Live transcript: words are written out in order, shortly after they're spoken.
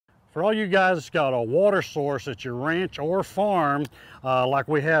For all you guys that's got a water source at your ranch or farm, like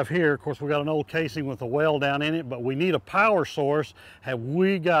we have here, of course we got an old casing with a well down in it, but we need a power source. Have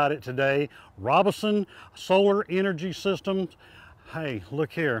we got it today? Robinson Solar Energy Systems. Hey,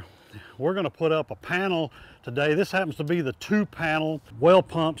 look here. We're gonna put up a panel today. This happens to be the 2-panel well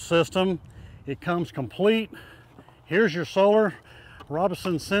pump system. It comes complete. Here's your solar.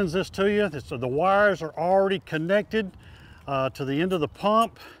 Robinson sends this to you. The wires are already connected to the end of the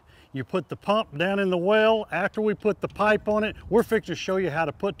pump. You put the pump down in the well. After we put the pipe on it, we're fixing to show you how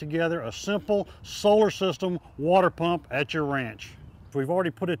to put together a simple solar system water pump at your ranch. We've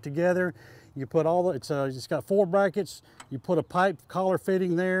already put it together. You put all the, it's got 4 brackets. You put a pipe collar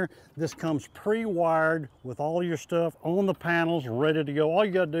fitting there. This comes pre-wired with all your stuff on the panels, ready to go. All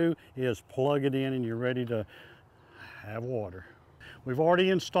you gotta do is plug it in and you're ready to have water. We've already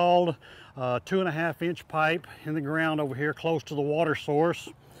installed a 2.5-inch pipe in the ground over here close to the water source.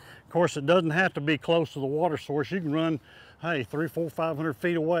 Of course, it doesn't have to be close to the water source. You can run, hey, 300, 400, 500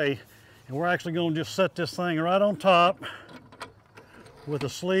 feet away. And we're actually gonna just set this thing right on top with a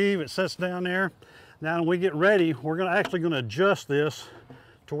sleeve. It sits down there. Now when we get ready, we're actually gonna adjust this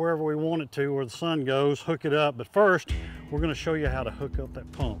to wherever we want it to, where the sun goes, hook it up. But first, we're gonna show you how to hook up that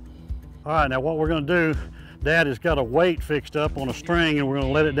pump. All right, now what we're gonna do, Dad has got a weight fixed up on a string and we're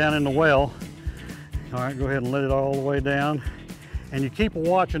gonna let it down in the well. All right, go ahead and let it all the way down. And you keep a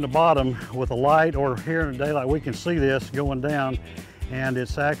watch in the bottom with a light, or here in the daylight, we can see this going down, and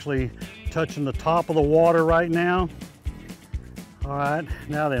it's actually touching the top of the water right now. All right,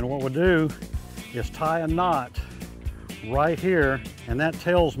 now then what we'll do is tie a knot right here, and that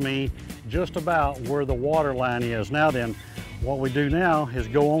tells me just about where the water line is. Now then, what we do now is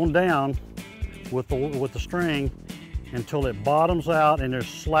go on down with the string until it bottoms out and there's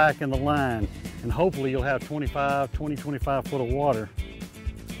slack in the line. And hopefully you'll have 20, 25 foot of water.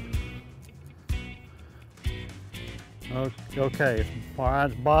 Okay, all right,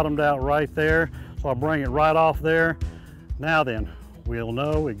 it's bottomed out right there. So I'll bring it right off there. Now then, we'll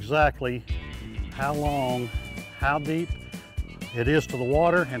know exactly how long, how deep it is to the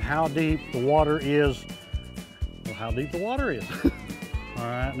water and how deep the water is, well, how deep the water is. All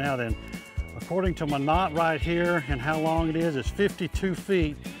right, now then, according to my knot right here and how long it is, it's 52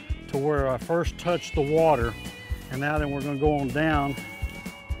 feet to where I first touched the water. And now then we're gonna go on down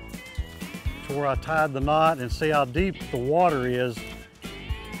to where I tied the knot and see how deep the water is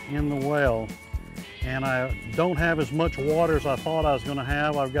in the well. And I don't have as much water as I thought I was gonna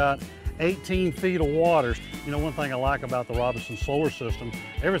have. I've got 18 feet of water. You know, one thing I like about the Robinson solar system,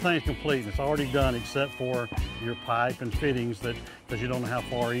 everything's complete. It's already done except for your pipe and fittings, because you don't know how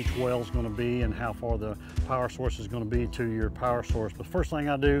far each well is going to be and how far the power source is going to be to your power source. But first thing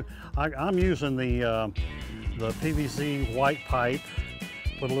I do, I'm using the PVC white pipe,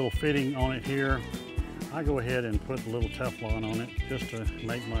 put a little fitting on it here. I go ahead and put a little Teflon on it just to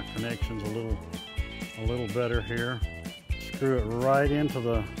make my connections a little better here. Screw it right into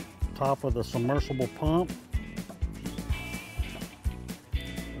the top of the submersible pump.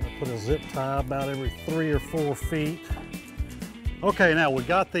 Put a zip tie about every 3 or 4 feet. Okay, now we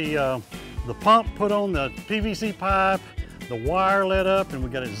got the pump put on the PVC pipe, the wire let up, and we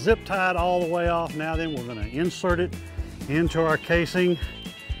got it zip tied all the way off. Now then we're gonna insert it into our casing,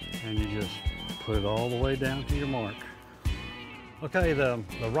 and you just put it all the way down to your mark. Okay, the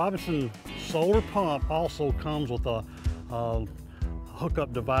Robinson solar pump also comes with a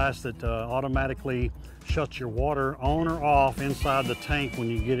hookup device that automatically shuts your water on or off inside the tank when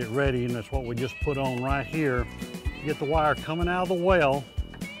you get it ready, and that's what we just put on right here. You get the wire coming out of the well,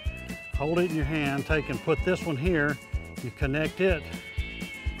 hold it in your hand, take and put this one here, you connect it.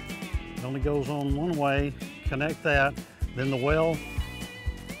 It only goes on one way, connect that, then the well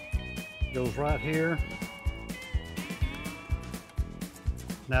goes right here.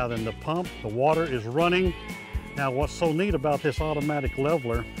 Now then the pump, the water is running. Now what's so neat about this automatic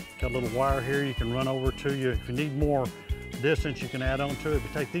leveler, got a little wire here you can run over to you. If you need more distance, you can add on to it. If you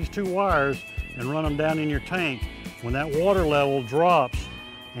take these 2 wires and run them down in your tank, when that water level drops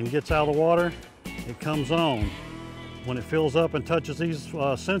and gets out of the water, it comes on. When it fills up and touches these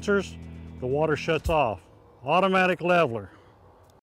sensors, the water shuts off. Automatic leveler.